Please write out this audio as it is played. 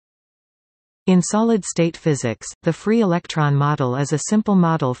In solid-state physics, the free electron model is a simple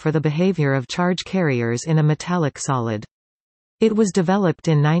model for the behavior of charge carriers in a metallic solid. It was developed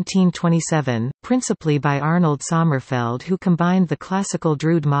in 1927, principally by Arnold Sommerfeld, who combined the classical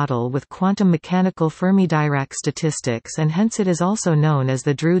Drude model with quantum mechanical Fermi-Dirac statistics, and hence it is also known as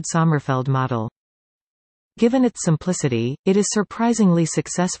the Drude-Sommerfeld model. Given its simplicity, it is surprisingly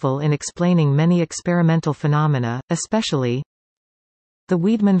successful in explaining many experimental phenomena, especially the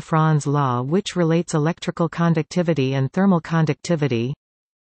Wiedemann-Franz law, which relates electrical conductivity and thermal conductivity,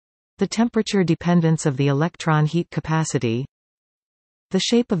 the temperature dependence of the electron heat capacity, the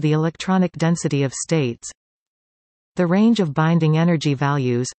shape of the electronic density of states, the range of binding energy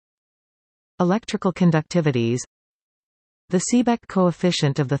values, electrical conductivities, the Seebeck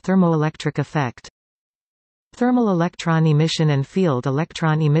coefficient of the thermoelectric effect, thermal electron emission and field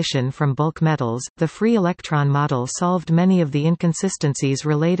electron emission from bulk metals. The free electron model solved many of the inconsistencies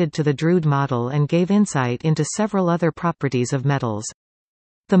related to the Drude model and gave insight into several other properties of metals.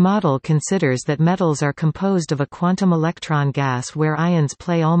 The model considers that metals are composed of a quantum electron gas where ions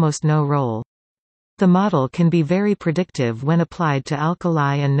play almost no role. The model can be very predictive when applied to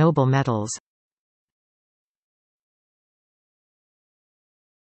alkali and noble metals.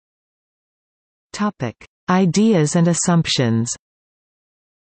 Topic: Ideas and assumptions.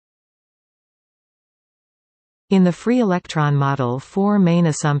 In the free electron model, four main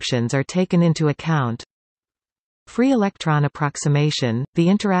assumptions are taken into account. Free electron approximation. The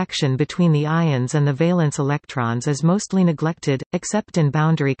interaction between the ions and the valence electrons is mostly neglected, except in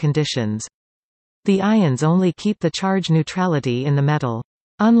boundary conditions. The ions only keep the charge neutrality in the metal.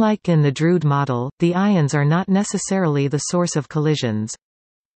 Unlike in the Drude model, the ions are not necessarily the source of collisions.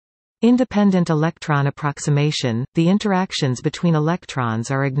 Independent electron approximation. The interactions between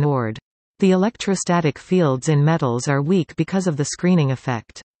electrons are ignored. The electrostatic fields in metals are weak because of the screening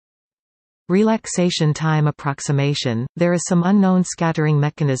effect. Relaxation time approximation. There is some unknown scattering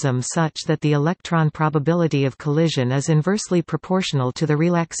mechanism such that the electron probability of collision is inversely proportional to the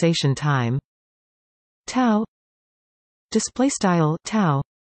relaxation time tau tau,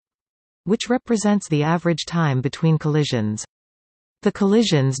 which represents the average time between collisions. The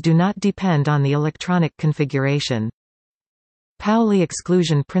collisions do not depend on the electronic configuration. Pauli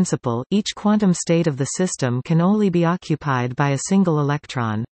exclusion principle. Each quantum state of the system can only be occupied by a single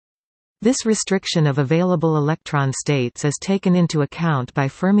electron. This restriction of available electron states is taken into account by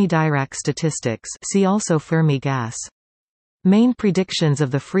Fermi-Dirac statistics. See also Fermi gas. Main predictions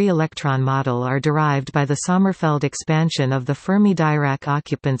of the free electron model are derived by the Sommerfeld expansion of the Fermi-Dirac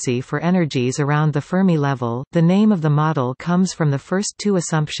occupancy for energies around the Fermi level. The name of the model comes from the first two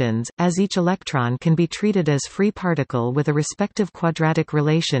assumptions, as each electron can be treated as free particle with a respective quadratic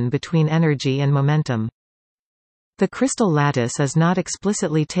relation between energy and momentum. The crystal lattice is not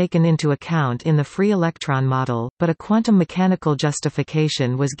explicitly taken into account in the free electron model, but a quantum mechanical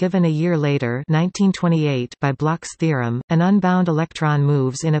justification was given a year later, 1928, by Bloch's theorem. An unbound electron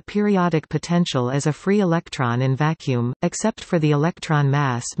moves in a periodic potential as a free electron in vacuum, except for the electron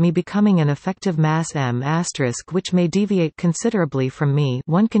mass m, becoming an effective mass m*, which may deviate considerably from m.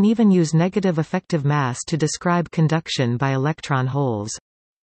 One can even use negative effective mass to describe conduction by electron holes.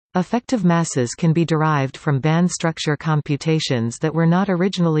 Effective masses can be derived from band structure computations that were not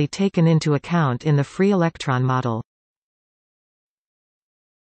originally taken into account in the free electron model.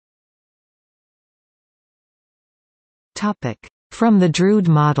 From the Drude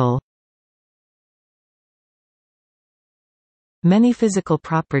model. Many physical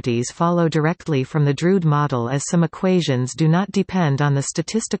properties follow directly from the Drude model, as some equations do not depend on the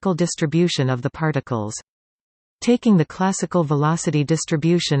statistical distribution of the particles. Taking the classical velocity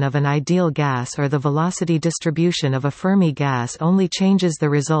distribution of an ideal gas or the velocity distribution of a Fermi gas only changes the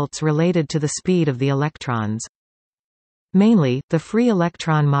results related to the speed of the electrons. Mainly, the free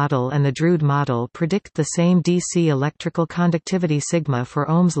electron model and the Drude model predict the same DC electrical conductivity sigma for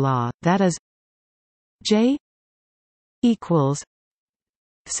Ohm's law, that is J equals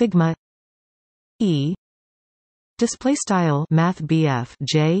sigma E display style math BF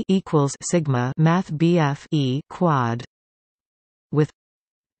J equals sigma math BF E quad, with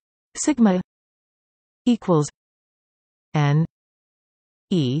sigma equals n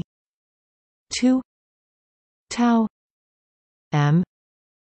E 2 tau m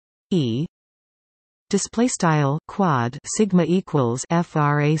E display style quad sigma equals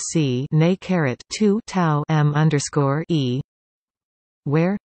frac nay caret 2 tau m underscore E,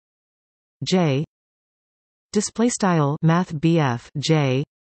 where J display style math BF J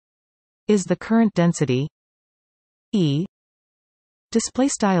is the current density, E display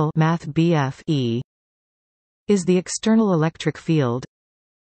style math BF E is the external electric field,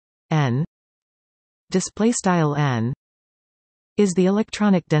 N display style n is the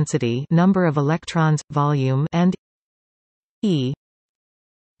electronic density, number of electrons, volume, and E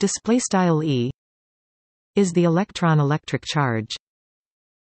display style E is the electron electric charge.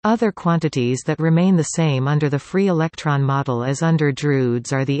 Other quantities that remain the same under the free electron model as under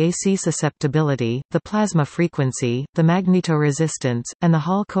Drude's are the AC susceptibility, the plasma frequency, the magnetoresistance, and the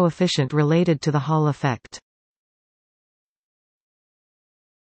Hall coefficient related to the Hall effect.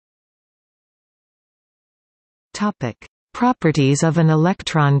 Topic: Properties of an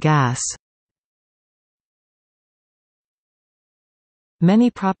electron gas.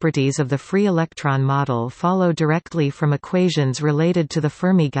 Many properties of the free electron model follow directly from equations related to the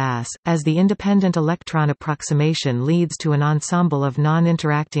Fermi gas, as the independent electron approximation leads to an ensemble of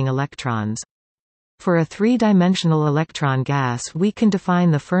non-interacting electrons. For a three-dimensional electron gas, we can define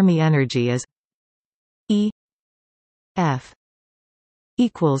the Fermi energy as E F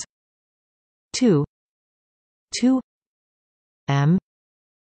equals 2 m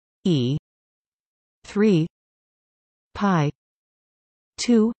E 3 pi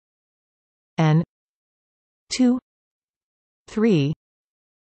 2 n 2 3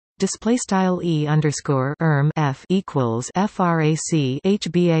 display style E underscore F equals frac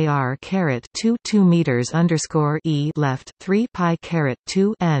HBAR caret 2 meters underscore E left 3 pi caret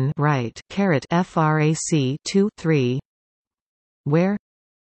 2 n right caret frac 2 3 where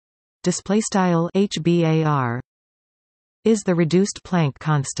display style HBAR is the reduced Planck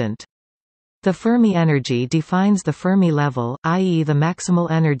constant. The Fermi energy defines the Fermi level, i.e. the maximal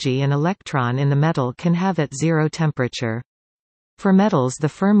energy an electron in the metal can have at zero temperature. For metals, the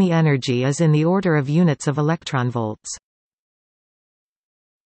Fermi energy is in the order of units of electronvolts.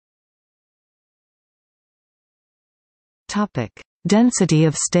 Topic: Density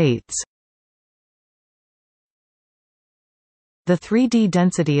of states. The 3D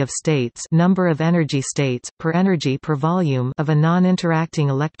density of states, number of energy states per energy per volume of a non-interacting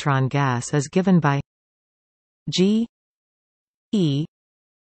electron gas is given by G E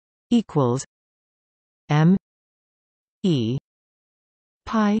equals m E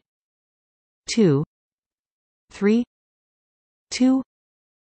pi 2 3 2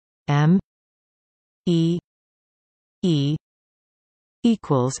 m E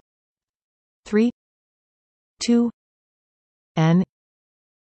equals 3 2 n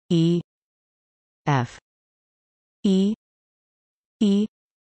E F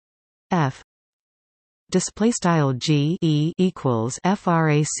F display style G E equals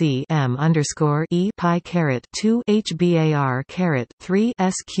frac m underscore E pi caret 2 HBAR caret 3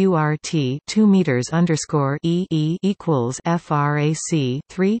 SQRT 2 meters underscore E equals frac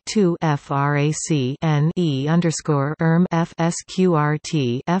 3 2 frac n E underscore F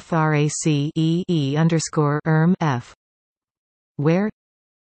SQRT frac E underscore F where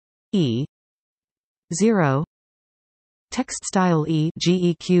E 0 text style E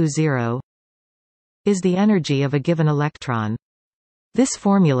GEQ 0 is the energy of a given electron. This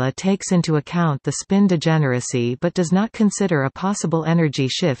formula takes into account the spin degeneracy but does not consider a possible energy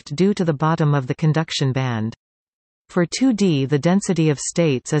shift due to the bottom of the conduction band. For 2D, the density of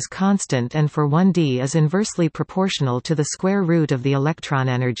states is constant, and for 1D is inversely proportional to the square root of the electron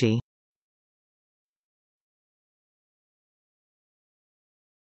energy.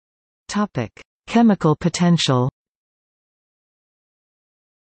 Topic: Chemical potential.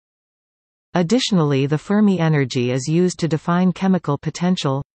 Additionally, the Fermi energy is used to define chemical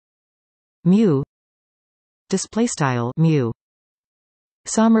potential mu _mu.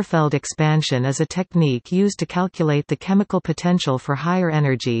 Sommerfeld expansion is a technique used to calculate the chemical potential for higher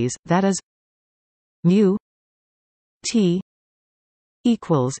energies, that is mu T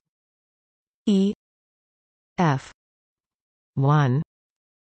equals E F 1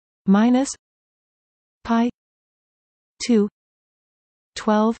 minus pi 2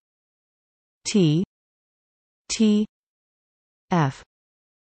 12 T F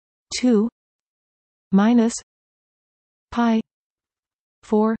 2 minus pi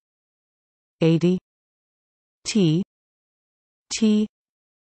 4 80 T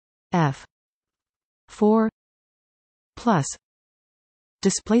F 4 plus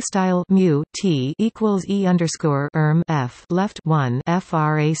display style mu T equals E underscore F left 1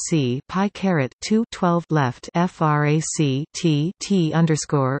 frac pi caret 2 12 left frac T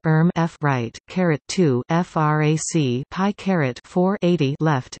underscore F right caret 2 frac pi caret 4 80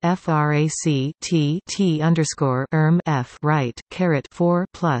 left frac T underscore F right caret 4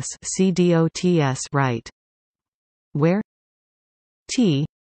 plus C dots right where T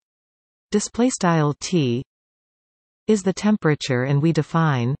display style T is the temperature, and we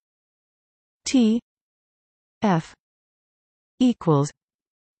define T F equals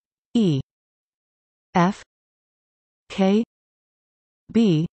E F K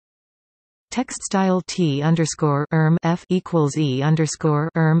B text style T underscore erm F equals E underscore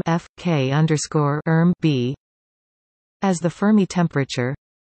erm F K underscore erm B as the Fermi temperature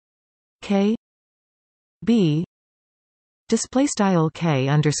K B display style K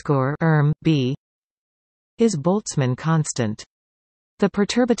underscore erm B is Boltzmann constant. The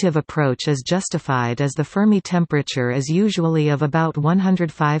perturbative approach is justified as the Fermi temperature is usually of about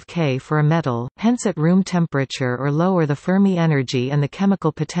 105 K for a metal, hence at room temperature or lower the Fermi energy and the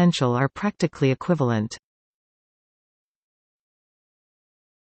chemical potential are practically equivalent.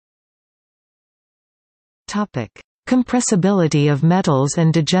 Compressibility of metals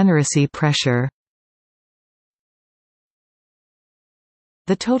and degeneracy pressure.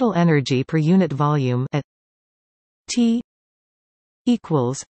 The total energy per unit volume at T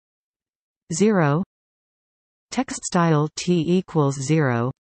equals 0 text style T equals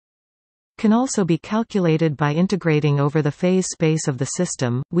 0 can also be calculated by integrating over the phase space of the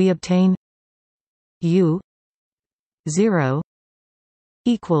system. We obtain U 0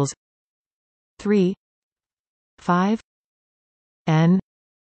 equals 3 5 N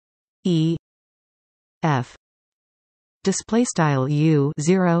E F display style U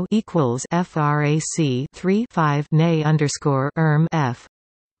 0 equals frac 3 5 nay underscore erm F,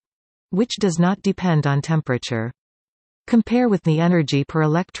 which does not depend on temperature. Compare with the energy per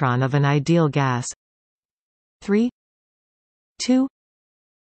electron of an ideal gas 3 2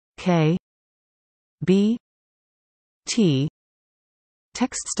 K B T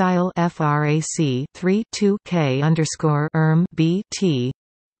text style frac 3 2 K underscore erm B T,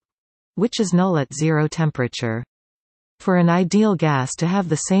 which is null at zero temperature. For an ideal gas to have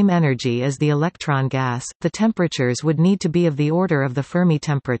the same energy as the electron gas, the temperatures would need to be of the order of the Fermi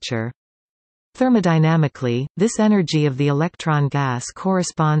temperature. Thermodynamically, this energy of the electron gas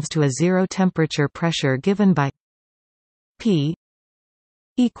corresponds to a zero temperature pressure given by P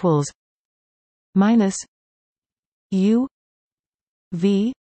equals minus U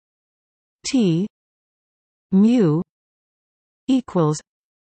V T mu equals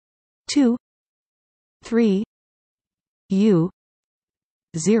 2 3 U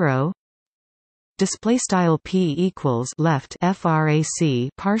 0 display style P equals left frac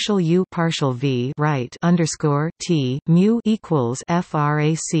partial U partial V right underscore T mu equals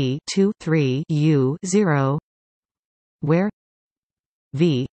frac 2 3 U 0 where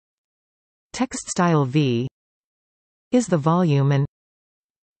V text style V is the volume and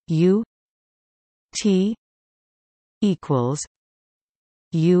U T equals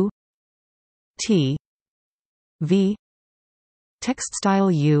U T V text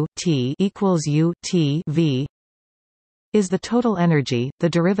style U T equals U T V is the total energy, the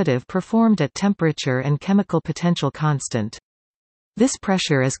derivative performed at temperature and chemical potential constant. This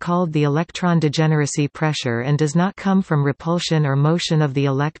pressure is called the electron degeneracy pressure and does not come from repulsion or motion of the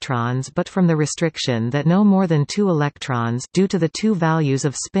electrons but from the restriction that no more than two electrons, due to the two values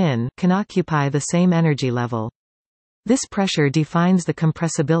of spin, can occupy the same energy level. This pressure defines the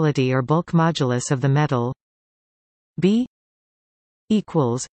compressibility or bulk modulus of the metal B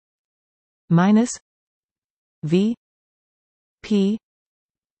equals minus V P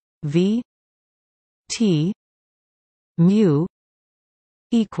V T mu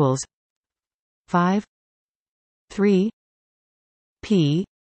equals 5 3 P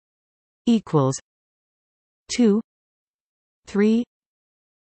equals 2 3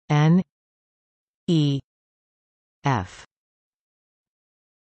 N E F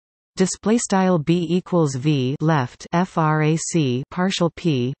display style B equals V left frac partial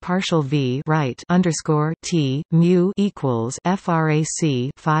P partial V right underscore T mu equals frac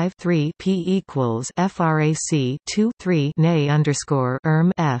 5 3 P equals frac 2 3 nay underscore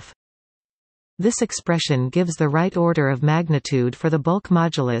erm F. This expression gives the right order of magnitude for the bulk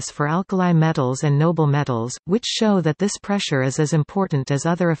modulus for alkali metals and noble metals, which show that this pressure is as important as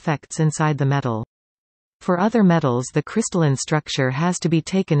other effects inside the metal. For other metals the crystalline structure has to be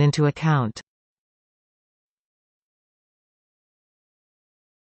taken into account.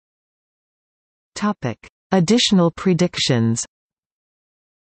 Additional predictions.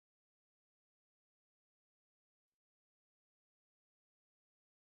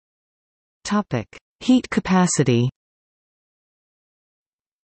 Heat capacity.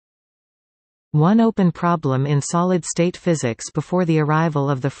 One open problem in solid-state physics before the arrival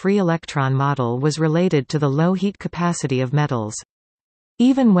of the free electron model was related to the low heat capacity of metals.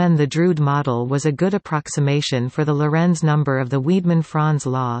 Even when the Drude model was a good approximation for the Lorentz number of the Wiedemann-Franz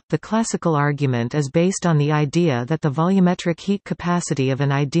law, the classical argument is based on the idea that the volumetric heat capacity of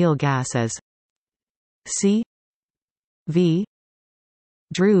an ideal gas is C V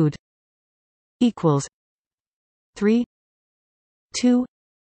Drude equals 3 2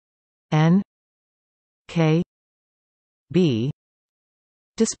 n k b.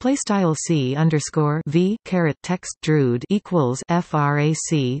 Display style c underscore v caret text drude equals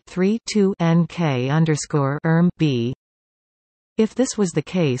frac 3 2 n k underscore b. If this was the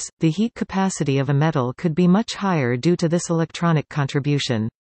case, the heat capacity of a metal could be much higher due to this electronic contribution.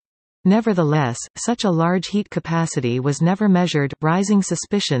 Nevertheless, such a large heat capacity was never measured, raising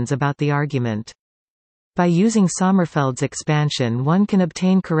suspicions about the argument. By using Sommerfeld's expansion, one can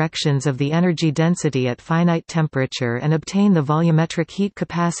obtain corrections of the energy density at finite temperature and obtain the volumetric heat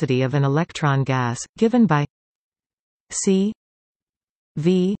capacity of an electron gas, given by C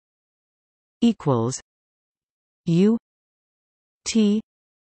V equals U T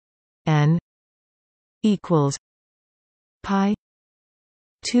N equals pi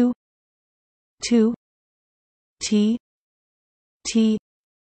 2 T T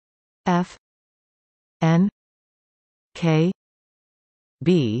F N K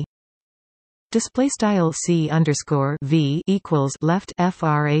B. Display style c underscore v equals left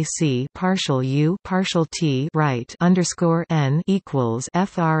frac partial u partial t right underscore n equals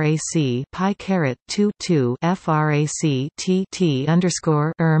frac pi caret 2 frac t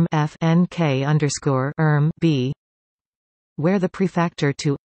underscore f n k underscore b, where the prefactor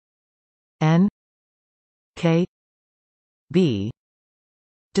to n k b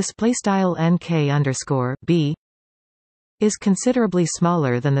display style n k underscore b is considerably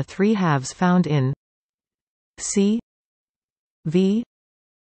smaller than the 3/2 found in C V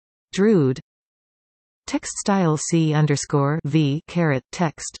Drude. Text style c underscore v caret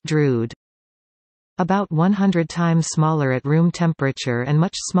text drude. About 100 times smaller at room temperature and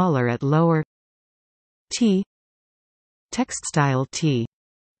much smaller at lower T. Text style T.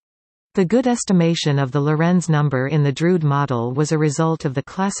 The good estimation of the Lorentz number in the Drude model was a result of the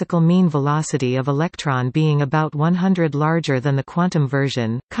classical mean velocity of electron being about 100 larger than the quantum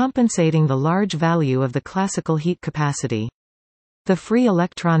version, compensating the large value of the classical heat capacity. The free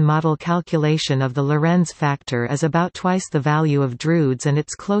electron model calculation of the Lorentz factor is about twice the value of Drude's, and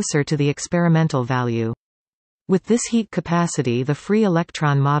it's closer to the experimental value. With this heat capacity, the free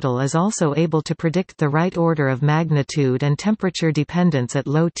electron model is also able to predict the right order of magnitude and temperature dependence at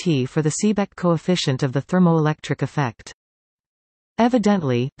low T for the Seebeck coefficient of the thermoelectric effect.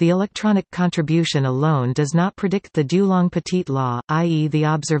 Evidently, the electronic contribution alone does not predict the Dulong-Petit law, i.e. the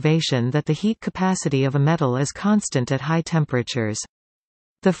observation that the heat capacity of a metal is constant at high temperatures.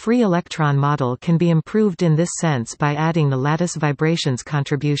 The free electron model can be improved in this sense by adding the lattice vibrations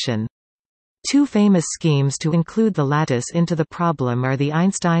contribution. Two famous schemes to include the lattice into the problem are the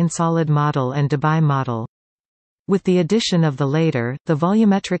Einstein solid model and Debye model. With the addition of the later, the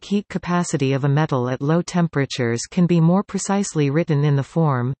volumetric heat capacity of a metal at low temperatures can be more precisely written in the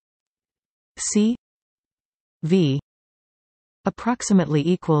form C V approximately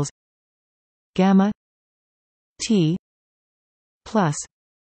equals gamma T plus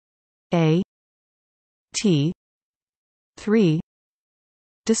A T 3.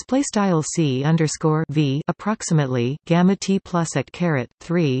 Display style c underscore v approximately gamma t plus at caret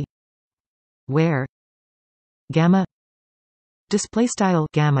 3, where gamma display style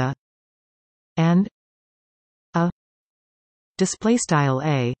gamma and a display style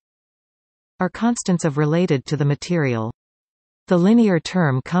a are constants of related to the material. The linear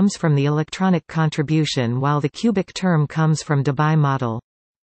term comes from the electronic contribution, while the cubic term comes from Debye model.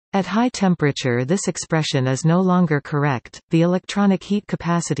 At high temperature, this expression is no longer correct, the electronic heat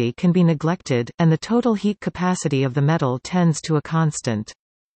capacity can be neglected, and the total heat capacity of the metal tends to a constant.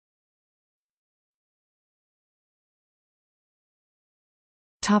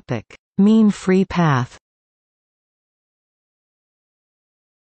 Mean free path.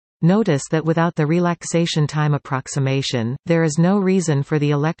 Notice that without the relaxation time approximation, there is no reason for the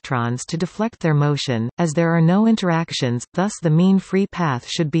electrons to deflect their motion, as there are no interactions, thus the mean free path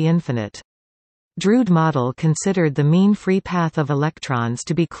should be infinite. Drude model considered the mean free path of electrons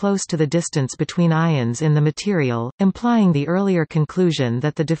to be close to the distance between ions in the material, implying the earlier conclusion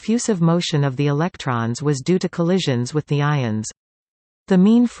that the diffusive motion of the electrons was due to collisions with the ions. The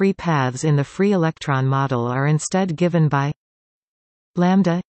mean free paths in the free electron model are instead given by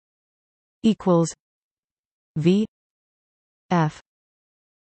lambda equals v f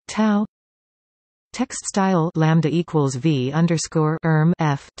tau. Text style lambda equals v underscore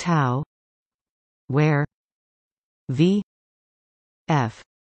f tau, where v f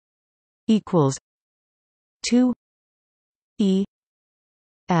equals 2 e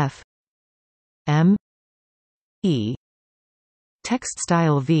f m e Text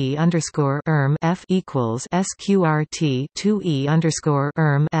style v underscore erm f equals sqrt 2 underscore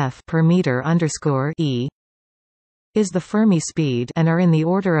erm f per meter underscore e is the Fermi speed and are in the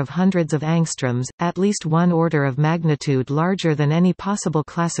order of hundreds of angstroms, at least one order of magnitude larger than any possible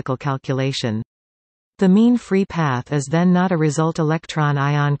classical calculation. The mean free path is then not a result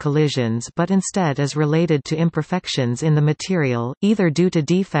electron-ion collisions but instead is related to imperfections in the material, either due to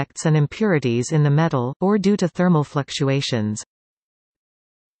defects and impurities in the metal, or due to thermal fluctuations.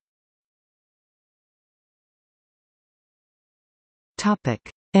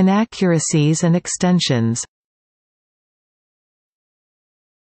 Inaccuracies and extensions.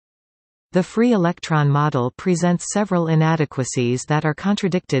 The free electron model presents several inadequacies that are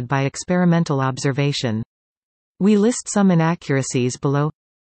contradicted by experimental observation. We list some inaccuracies below.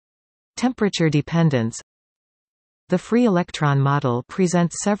 Temperature dependence. The free electron model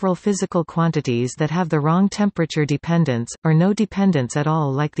presents several physical quantities that have the wrong temperature dependence, or no dependence at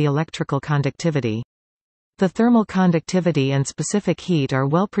all, like the electrical conductivity. The thermal conductivity and specific heat are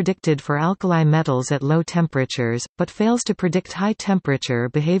well predicted for alkali metals at low temperatures, but fails to predict high temperature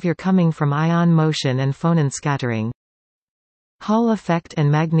behavior coming from ion motion and phonon scattering. Hall effect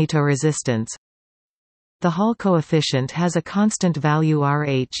and magnetoresistance. The Hall coefficient has a constant value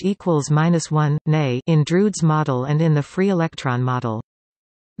Rh equals -1, Ne in Drude's model and in the free electron model.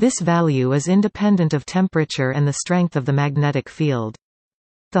 This value is independent of temperature and the strength of the magnetic field.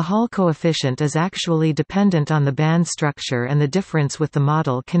 The Hall coefficient is actually dependent on the band structure, and the difference with the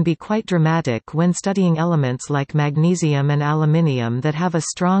model can be quite dramatic when studying elements like magnesium and aluminium that have a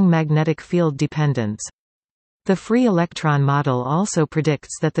strong magnetic field dependence. The free electron model also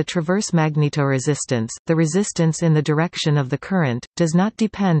predicts that the transverse magnetoresistance, the resistance in the direction of the current, does not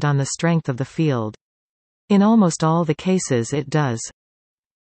depend on the strength of the field. In almost all the cases it does.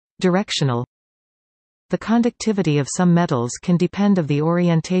 Directional. The conductivity of some metals can depend on the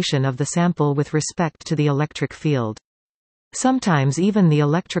orientation of the sample with respect to the electric field. Sometimes even the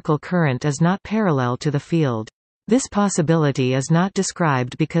electrical current is not parallel to the field. This possibility is not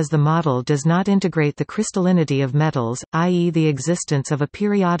described because the model does not integrate the crystallinity of metals, i.e. the existence of a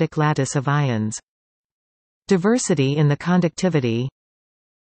periodic lattice of ions. Diversity in the conductivity.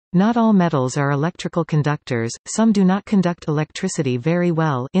 Not all metals are electrical conductors, some do not conduct electricity very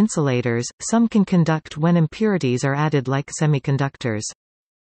well, insulators, some can conduct when impurities are added like semiconductors.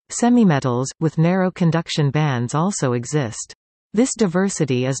 Semimetals, with narrow conduction bands also exist. This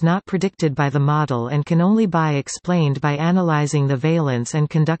diversity is not predicted by the model and can only be explained by analyzing the valence and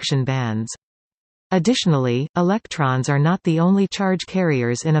conduction bands. Additionally, electrons are not the only charge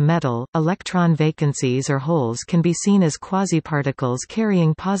carriers in a metal. Electron vacancies or holes can be seen as quasiparticles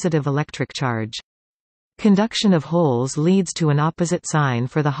carrying positive electric charge. Conduction of holes leads to an opposite sign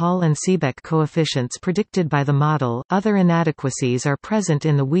for the Hall and Seebeck coefficients predicted by the model. Other inadequacies are present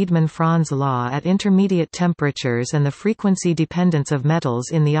in the Wiedemann-Franz law at intermediate temperatures and the frequency dependence of metals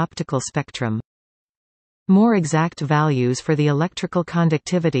in the optical spectrum. More exact values for the electrical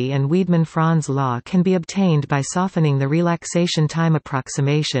conductivity and Wiedemann-Franz law can be obtained by softening the relaxation time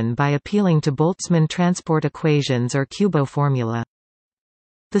approximation by appealing to Boltzmann transport equations or Kubo formula.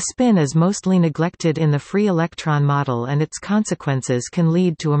 The spin is mostly neglected in the free electron model, and its consequences can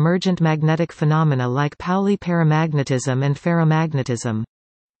lead to emergent magnetic phenomena like Pauli paramagnetism and ferromagnetism.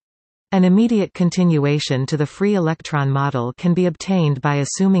 An immediate continuation to the free electron model can be obtained by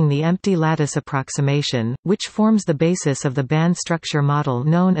assuming the empty lattice approximation, which forms the basis of the band structure model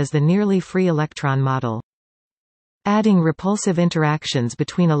known as the nearly free electron model. Adding repulsive interactions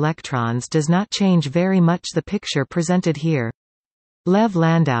between electrons does not change very much the picture presented here. Lev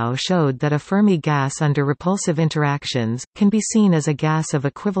Landau showed that a Fermi gas under repulsive interactions can be seen as a gas of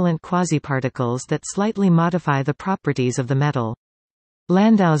equivalent quasiparticles that slightly modify the properties of the metal.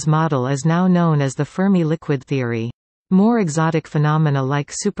 Landau's model is now known as the Fermi liquid theory. More exotic phenomena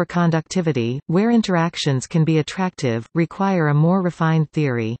like superconductivity, where interactions can be attractive, require a more refined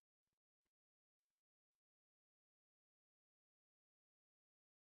theory.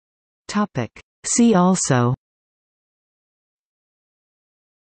 See also: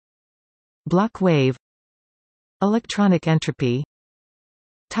 Bloch wave, electronic entropy,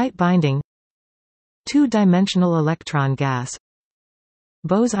 tight binding, two-dimensional electron gas,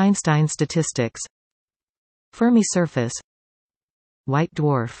 Bose–Einstein statistics, Fermi surface, white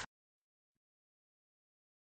dwarf.